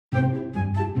Hello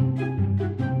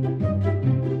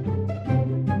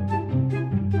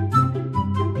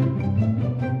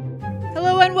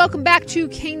and welcome back to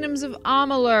Kingdoms of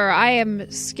Amalur. I am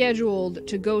scheduled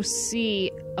to go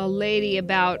see a lady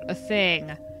about a thing.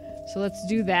 So let's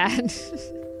do that.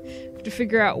 To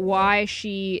figure out why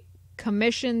she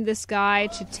commissioned this guy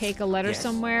to take a letter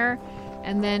somewhere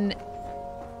and then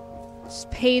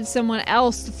paid someone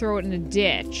else to throw it in a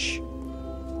ditch.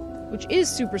 Which is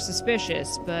super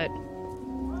suspicious, but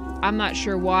I'm not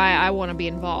sure why I want to be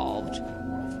involved.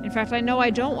 In fact, I know I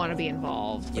don't want to be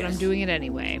involved, but I'm doing it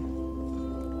anyway.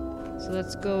 So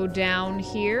let's go down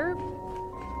here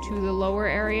to the lower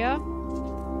area.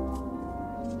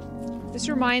 This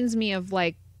reminds me of,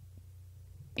 like,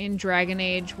 in Dragon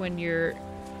Age when you've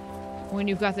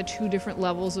got the two different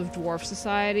levels of dwarf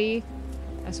society.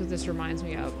 That's what this reminds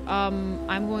me of.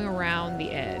 I'm going around the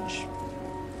edge.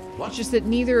 What? It's just that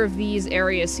neither of these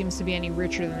areas seems to be any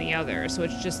richer than the other, so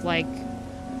it's just like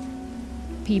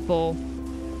people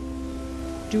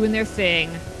doing their thing.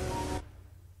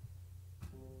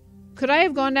 Could I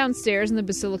have gone downstairs in the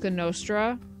Basilica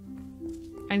Nostra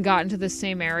and gotten to the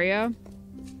same area?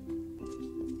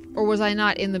 Or was I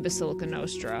not in the Basilica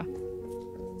Nostra?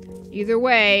 Either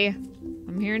way,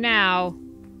 I'm here now.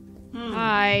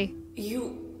 Hi.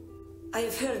 I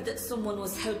have heard that someone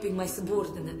was helping my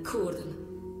subordinate, Corden.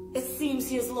 It seems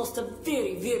he has lost a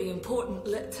very, very important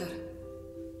letter.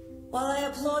 While I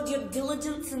applaud your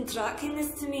diligence in tracking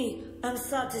this to me, I'm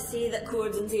sad to say that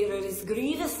Corden's error is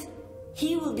grievous.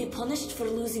 He will be punished for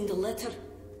losing the letter.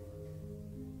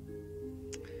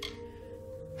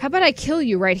 How about I kill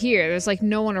you right here? There's like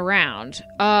no one around.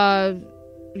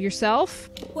 Yourself?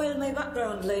 While my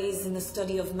background lies in the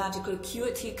study of magical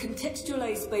acuity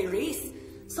contextualized by race,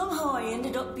 somehow I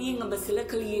ended up being a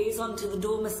Basilica liaison to the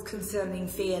Domus concerning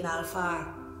Fae and Alfar.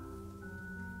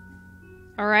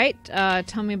 Alright,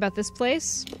 tell me about this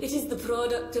place. It is the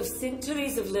product of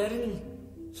centuries of learning.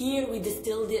 Here we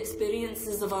distill the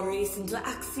experiences of our race into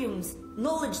axioms,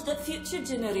 knowledge that future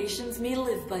generations may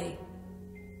live by.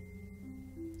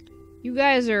 You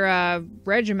guys are,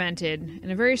 regimented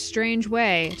in a very strange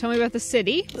way. Tell me about the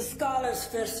city. The scholars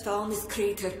first found this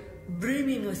crater,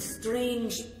 brimming with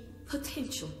strange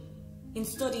potential. In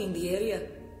studying the area,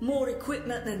 more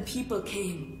equipment than people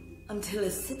came, until a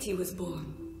city was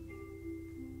born.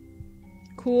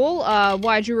 Cool.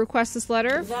 Why'd you request this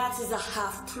letter? That is a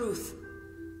half-truth.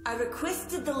 I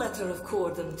requested the letter of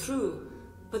Corden, true,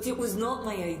 but it was not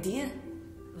my idea.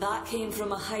 That came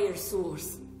from a higher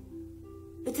source.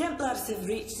 The Templars have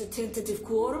reached a tentative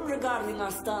quorum regarding our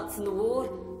stance in the war,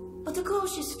 but a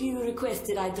cautious few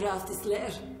requested I draft this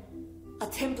letter. A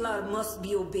Templar must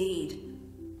be obeyed.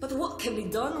 But what can be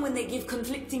done when they give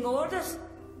conflicting orders?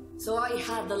 So I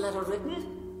had the letter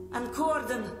written, and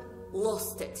Corden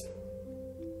lost it.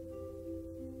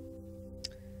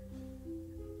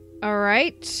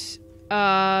 Alright.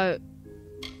 I'm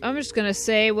just gonna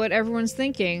say what everyone's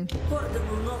thinking. Corden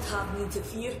will not have me to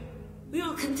fear. We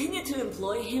will continue to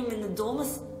employ him in the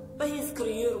Domus, but his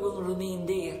career will remain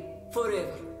there,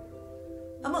 forever.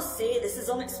 I must say, this is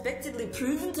unexpectedly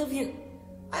prudent of you.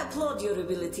 I applaud your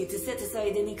ability to set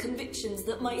aside any convictions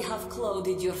that might have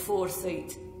clouded your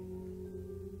foresight.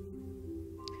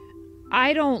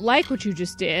 I don't like what you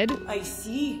just did. I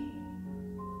see.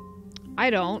 I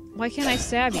don't. Why can't I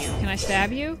stab you? Can I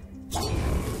stab you?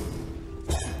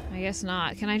 I guess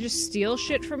not. Can I just steal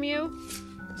shit from you?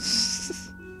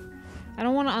 I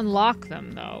don't want to unlock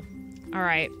them, though.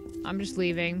 Alright, I'm just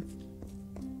leaving.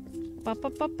 So I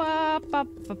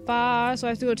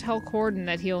have to go tell Corden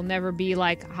that he'll never be,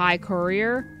 like, High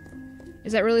Courier?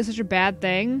 Is that really such a bad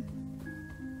thing?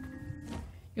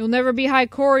 You'll never be High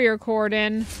Courier,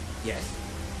 Corden. Yes.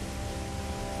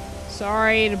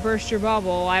 Sorry to burst your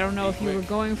bubble. I don't know if you were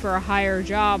going for a higher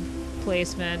job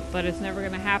placement, but it's never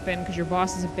gonna happen because your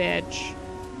boss is a bitch.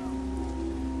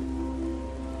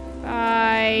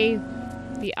 Bye.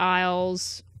 The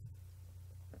Isles.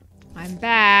 I'm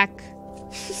back.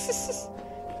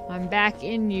 I'm back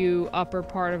in you, upper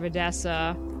part of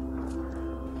Edessa.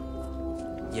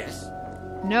 Yes.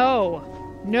 No!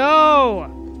 No!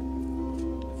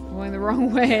 Going the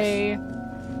wrong way.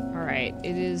 Alright,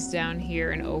 it is down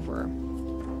here and over.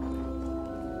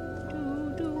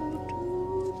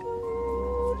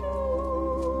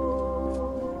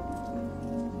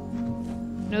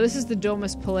 No, this is the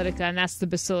Domus Politica, and that's the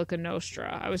Basilica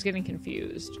Nostra. I was getting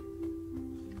confused.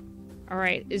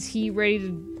 Alright, is he ready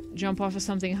to jump off of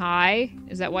something high?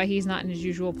 Is that why he's not in his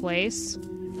usual place?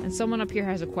 And someone up here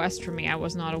has a quest for me. I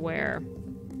was not aware.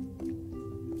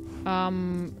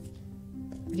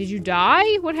 Did you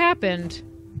die? What happened?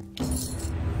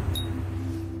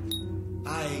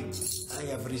 I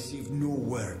have received no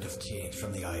word of change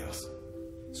from the Isles.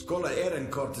 Scholar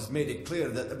Ehrencourt has made it clear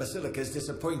that the Basilica is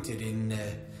disappointed in,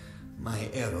 my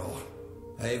error.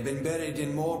 I have been buried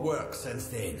in more work since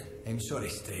then. I'm sorry,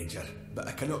 stranger, but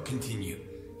I cannot continue.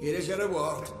 Here is your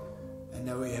reward, and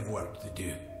now we have work to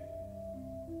do.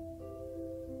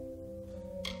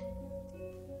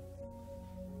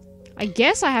 I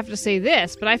guess I have to say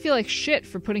this, but I feel like shit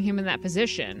for putting him in that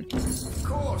position. Of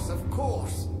course, of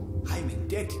course. I'm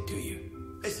indebted to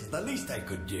you. This is the least I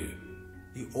could do.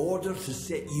 The order to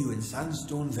set you in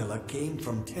Sandstone Villa came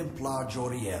from Templar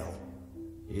Joriel.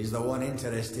 He's the one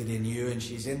interested in you, and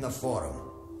she's in the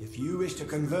forum. If you wish to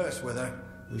converse with her,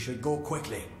 we should go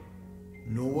quickly.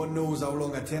 No one knows how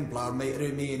long a Templar might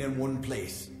remain in one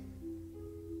place.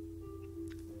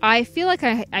 I feel like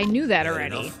I knew that Fair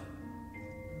already. enough.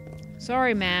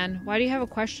 Sorry, man. Why do you have a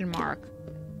question mark?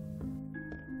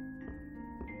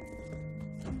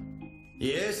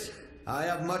 Yes, I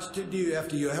have much to do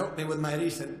after you helped me with my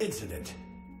recent incident.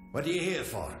 What are you here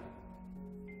for?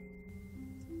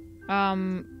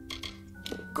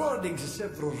 According to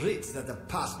several writs that have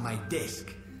passed my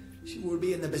desk, she will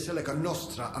be in the Basilica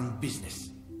Nostra on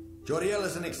business. Joriel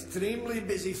is an extremely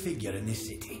busy figure in this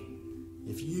city.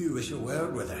 If you wish a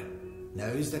word with her, now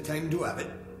is the time to have it.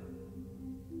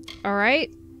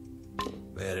 Alright.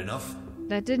 Fair enough.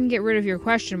 That didn't get rid of your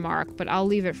question mark, but I'll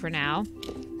leave it for now.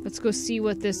 Let's go see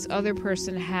what this other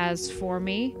person has for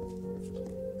me.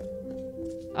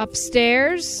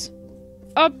 Upstairs?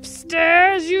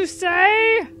 Upstairs, you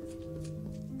say?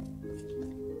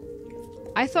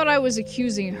 I thought I was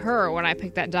accusing her when I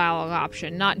picked that dialogue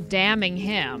option, not damning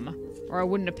him, or I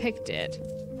wouldn't have picked it.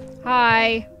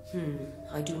 Hi.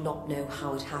 I do not know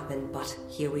how it happened, but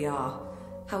here we are.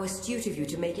 How astute of you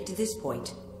to make it to this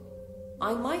point.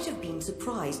 I might have been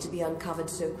surprised to be uncovered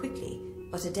so quickly,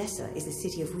 but Odessa is a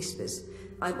city of whispers.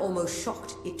 I'm almost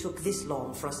shocked it took this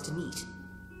long for us to meet.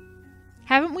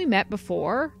 Haven't we met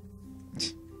before?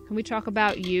 Can we talk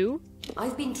about you?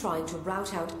 I've been trying to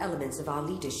rout out elements of our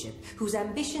leadership whose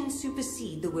ambitions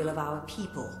supersede the will of our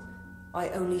people. I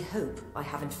only hope I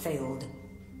haven't failed.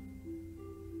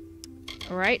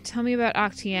 Alright, tell me about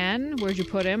Octien. Where'd you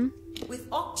put him? With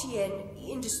Octien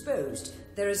indisposed,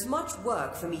 there is much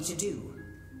work for me to do.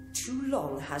 Too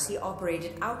long has he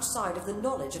operated outside of the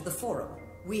knowledge of the Forum.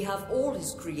 We have all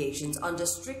his creations under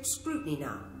strict scrutiny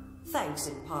now, thanks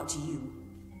in part to you.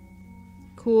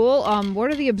 Cool. What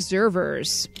are the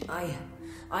observers?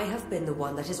 I have been the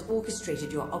one that has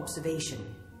orchestrated your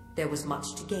observation. There was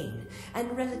much to gain,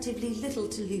 and relatively little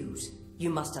to lose.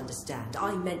 You must understand,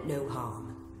 I meant no harm.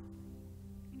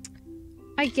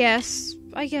 I guess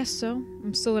so.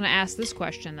 I'm still gonna ask this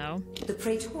question, though. The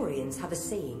Praetorians have a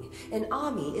saying, an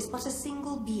army is but a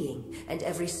single being, and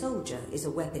every soldier is a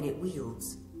weapon it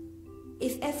wields.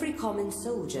 If every common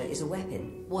soldier is a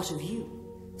weapon, what of you?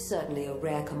 Certainly a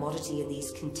rare commodity in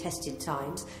these contested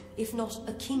times, if not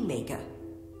a kingmaker.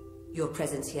 Your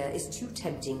presence here is too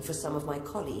tempting for some of my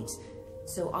colleagues,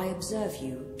 so I observe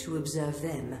you to observe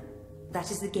them.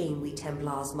 That is the game we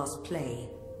Templars must play.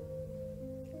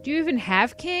 Do you even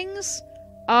have kings?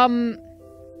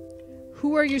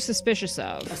 Who are you suspicious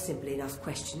of? A simple enough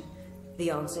question.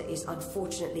 The answer is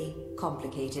unfortunately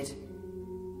complicated.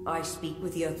 I speak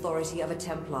with the authority of a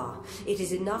Templar. It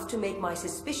is enough to make my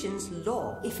suspicions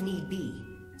law, if need be.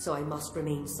 So I must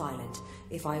remain silent,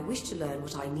 if I wish to learn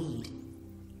what I need.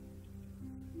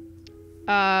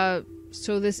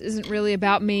 So this isn't really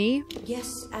about me?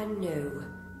 Yes and no.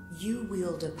 You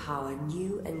wield a power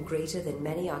new and greater than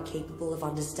many are capable of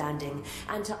understanding,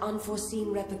 and to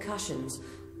unforeseen repercussions.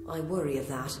 I worry of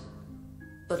that.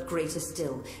 But greater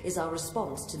still is our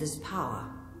response to this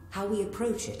power, how we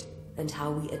approach it, and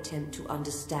how we attempt to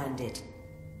understand it.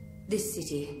 This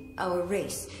city, our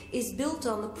race, is built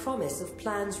on the promise of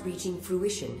plans reaching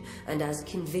fruition, and as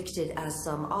convicted as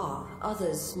some are,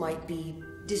 others might be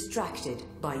distracted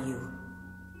by you.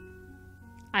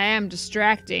 I am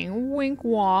distracting. Wink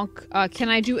wonk. Can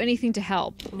I do anything to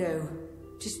help? No.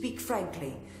 To speak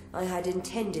frankly, I had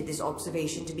intended this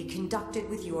observation to be conducted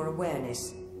with your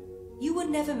awareness. You were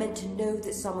never meant to know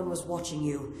that someone was watching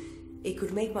you. It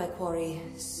could make my quarry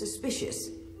suspicious.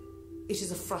 It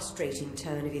is a frustrating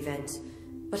turn of events.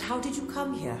 But how did you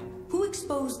come here? Who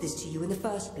exposed this to you in the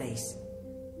first place?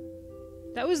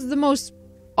 That was the most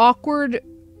awkward,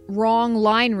 wrong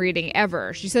line reading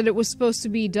ever. She said it was supposed to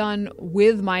be done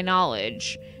with my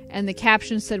knowledge, and the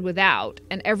caption said without,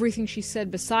 and everything she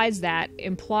said besides that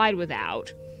implied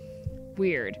without.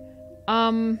 Weird.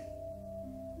 One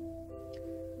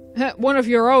of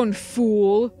your own,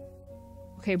 fool.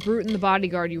 Okay, Bruten, the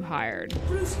bodyguard you hired.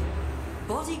 Bruten?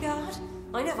 Bodyguard?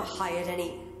 I never hired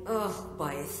any... Ugh,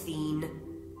 by Athene.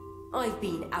 I've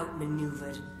been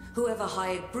outmaneuvered. Whoever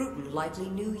hired Bruten likely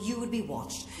knew you would be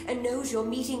watched, and knows you're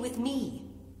meeting with me.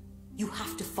 You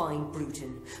have to find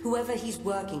Bruten. Whoever he's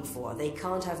working for, they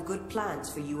can't have good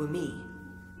plans for you or me.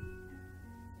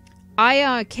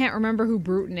 I can't remember who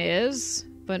Bruten is,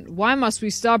 but why must we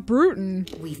stop Bruten?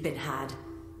 We've been had.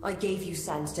 I gave you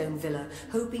Sandstone Villa,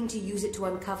 hoping to use it to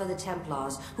uncover the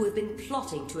Templars who have been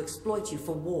plotting to exploit you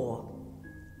for war.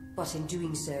 But in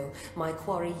doing so, my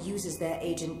quarry uses their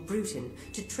agent Bruten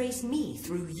to trace me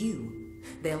through you.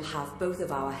 They'll have both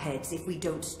of our heads if we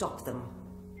don't stop them.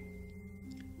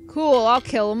 Cool, I'll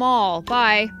kill them all.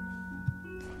 Bye.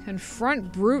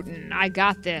 Confront Bruten. I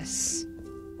got this.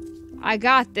 I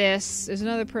got this. There's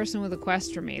another person with a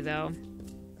quest for me, though.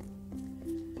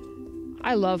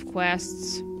 I love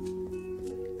quests.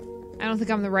 I don't think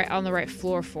I'm on the right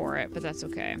floor for it, but that's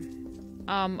okay.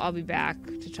 I'll be back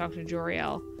to talk to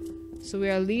Joriel. So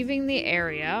we are leaving the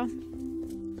area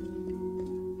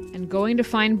and going to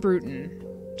find Bruten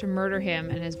to murder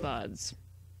him and his buds.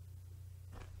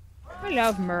 I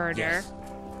love murder. Yes.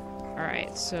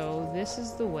 Alright, so this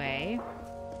is the way.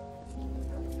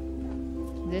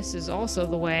 This is also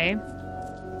the way.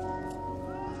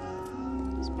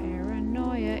 This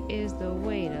paranoia is the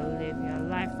way to live your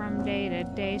life from day to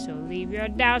day. So leave your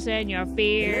doubts and your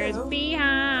fears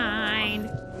behind.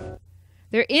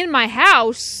 They're in my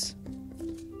house.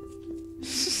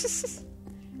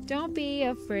 Don't be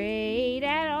afraid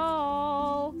at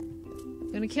all.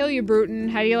 Gonna kill you, Bruten.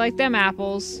 How do you like them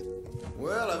apples?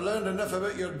 Well, I've learned enough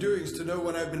about your doings to know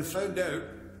when I've been found out.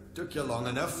 Took you long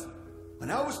enough.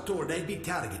 When I was told I'd be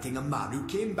targeting a man who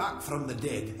came back from the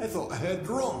dead, I thought I heard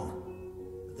wrong.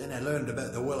 But then I learned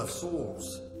about the Well of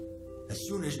Souls. As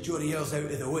soon as Joriel's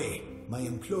out of the way, my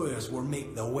employers will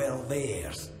make the well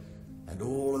theirs. And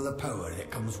all of the power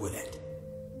that comes with it.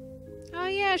 Oh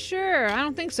yeah, sure. I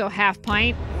don't think so, half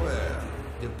pint. Well,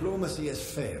 diplomacy has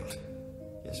failed.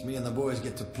 Guess me and the boys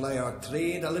get to play our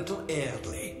trade a little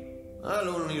early. I'll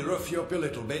only rough you up a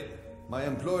little bit. My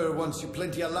employer wants you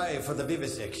plenty alive for the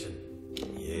vivisection.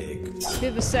 Yeah.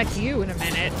 Vivisect you in a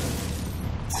minute.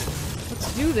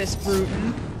 Let's do this,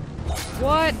 Bruten.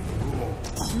 What?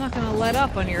 I'm not gonna let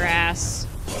up on your ass.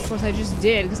 Of course I just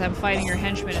did, because I'm fighting your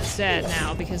henchman instead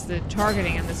now, because the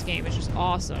targeting in this game is just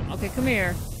awesome. Okay, come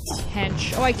here,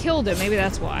 hench. Oh, I killed him. Maybe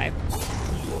that's why.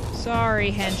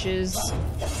 Sorry, henches.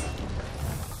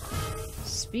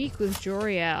 Speak with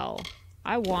Joriel.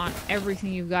 I want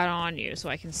everything you've got on you so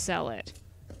I can sell it.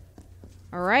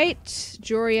 Alright,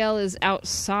 Joriel is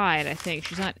outside, I think.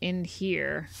 She's not in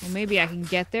here. Well, maybe I can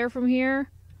get there from here?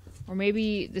 Or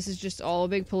maybe this is just all a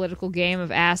big political game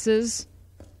of asses?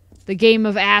 The game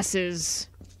of asses.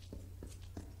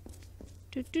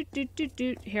 Doot, doot, doot, doot,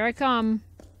 doot. Here I come.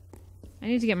 I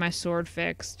need to get my sword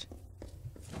fixed.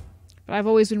 But I've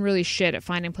always been really shit at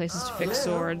finding places to fix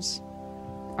swords.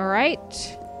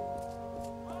 Alright.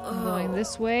 I'm going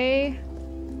this way.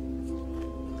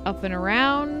 Up and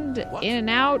around. In and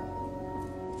out.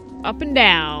 Up and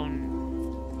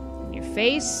down. In your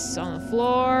face. On the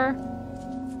floor.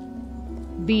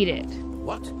 Beat it.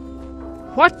 What?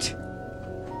 What?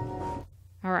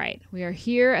 Alright, we are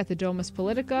here at the Domus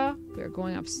Politica. We are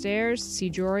going upstairs to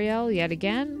see Joriel yet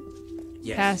again.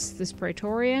 Yes. Past this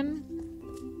Praetorian,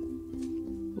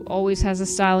 who always has a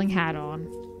styling hat on.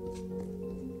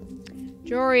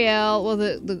 Joriel, well,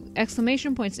 the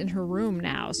exclamation point's in her room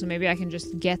now, so maybe I can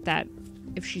just get that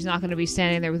if she's not going to be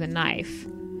standing there with a knife.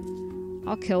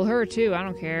 I'll kill her too, I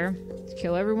don't care.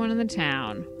 Kill everyone in the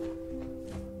town.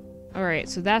 Alright,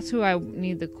 so that's who I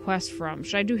need the quest from.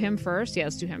 Should I do him first? Yeah,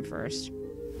 let's do him first.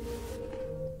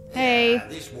 Hey.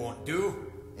 This won't do.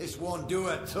 This won't do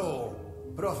at all.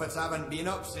 Prophets haven't been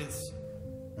up since...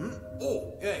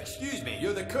 Oh, excuse me,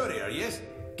 you're the courier, yes?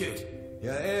 Good.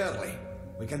 You're early.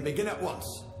 We can begin at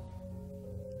once.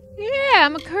 Yeah,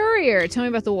 I'm a courier. Tell me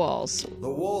about the walls. The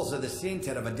walls are the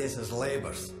centre of Odysseus'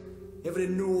 labours. Every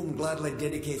gnome gladly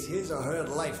dedicates his or her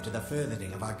life to the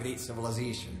furthering of our great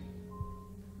civilization.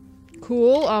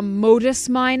 Cool. Modus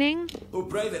mining? Though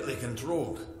privately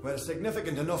controlled, we're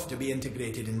significant enough to be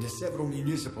integrated into several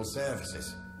municipal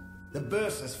services. The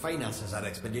Bursus finances our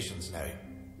expeditions now.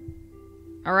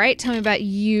 Alright, tell me about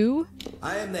you.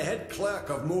 I am the head clerk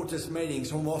of Modus Mining's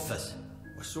home office.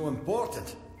 We're so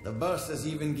important, the Bursus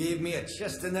even gave me a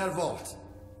chest in their vault.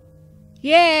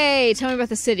 Yay! Tell me about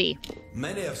the city.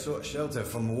 Many have sought shelter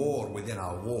from war within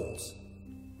our walls.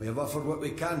 We have offered what we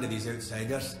can to these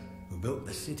outsiders, who built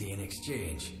the city in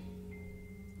exchange.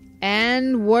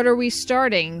 And what are we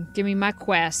starting? Give me my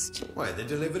quest. Why, the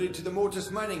delivery to the Modus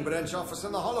Mining branch office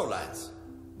in the Hollowlands.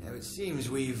 Now it seems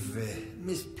we've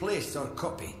misplaced our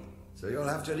copy, so you'll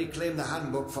have to reclaim the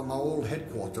handbook from our old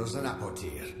headquarters in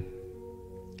Apotir.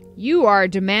 You are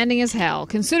demanding as hell.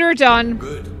 Consider it done.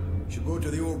 Good. Should go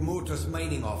to the old Motus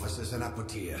mining offices in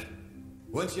Apotir.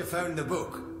 Once you've found the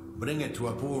book, bring it to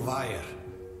a pool Vire.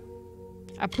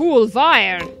 A pool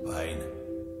Vire. Fine.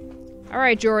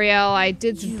 Alright, Joriel, I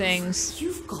did some things.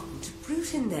 You've gotten to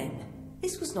Bruten then.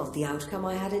 This was not the outcome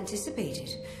I had anticipated.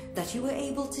 That you were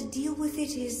able to deal with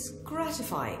it is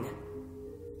gratifying.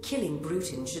 Killing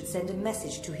Bruten should send a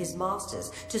message to his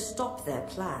masters to stop their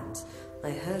plans.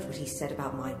 I heard what he said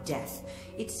about my death.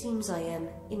 It seems I am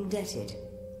indebted.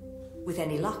 With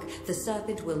any luck, the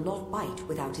serpent will not bite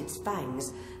without its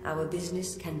fangs. Our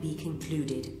business can be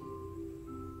concluded.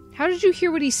 How did you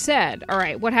hear what he said?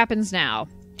 Alright, what happens now?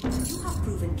 You have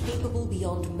proven capable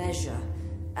beyond measure.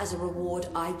 As a reward,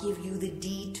 I give you the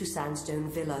deed to Sandstone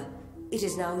Villa. It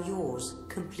is now yours,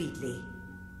 completely.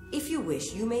 If you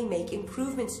wish, you may make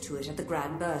improvements to it at the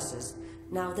Grand Bursars.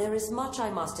 Now there is much I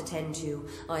must attend to.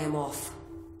 I am off.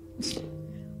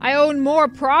 I own more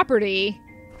property.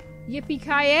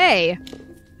 Yippee-ki-yay.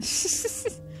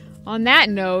 On that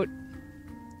note,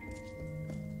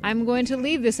 I'm going to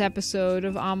leave this episode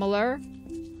of Amalur.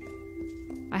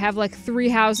 I have like 3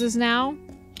 houses now.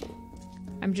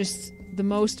 I'm just the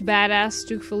most badass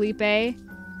Duke Felipe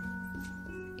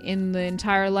in the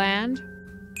entire land.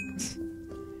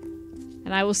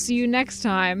 And I will see you next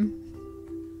time.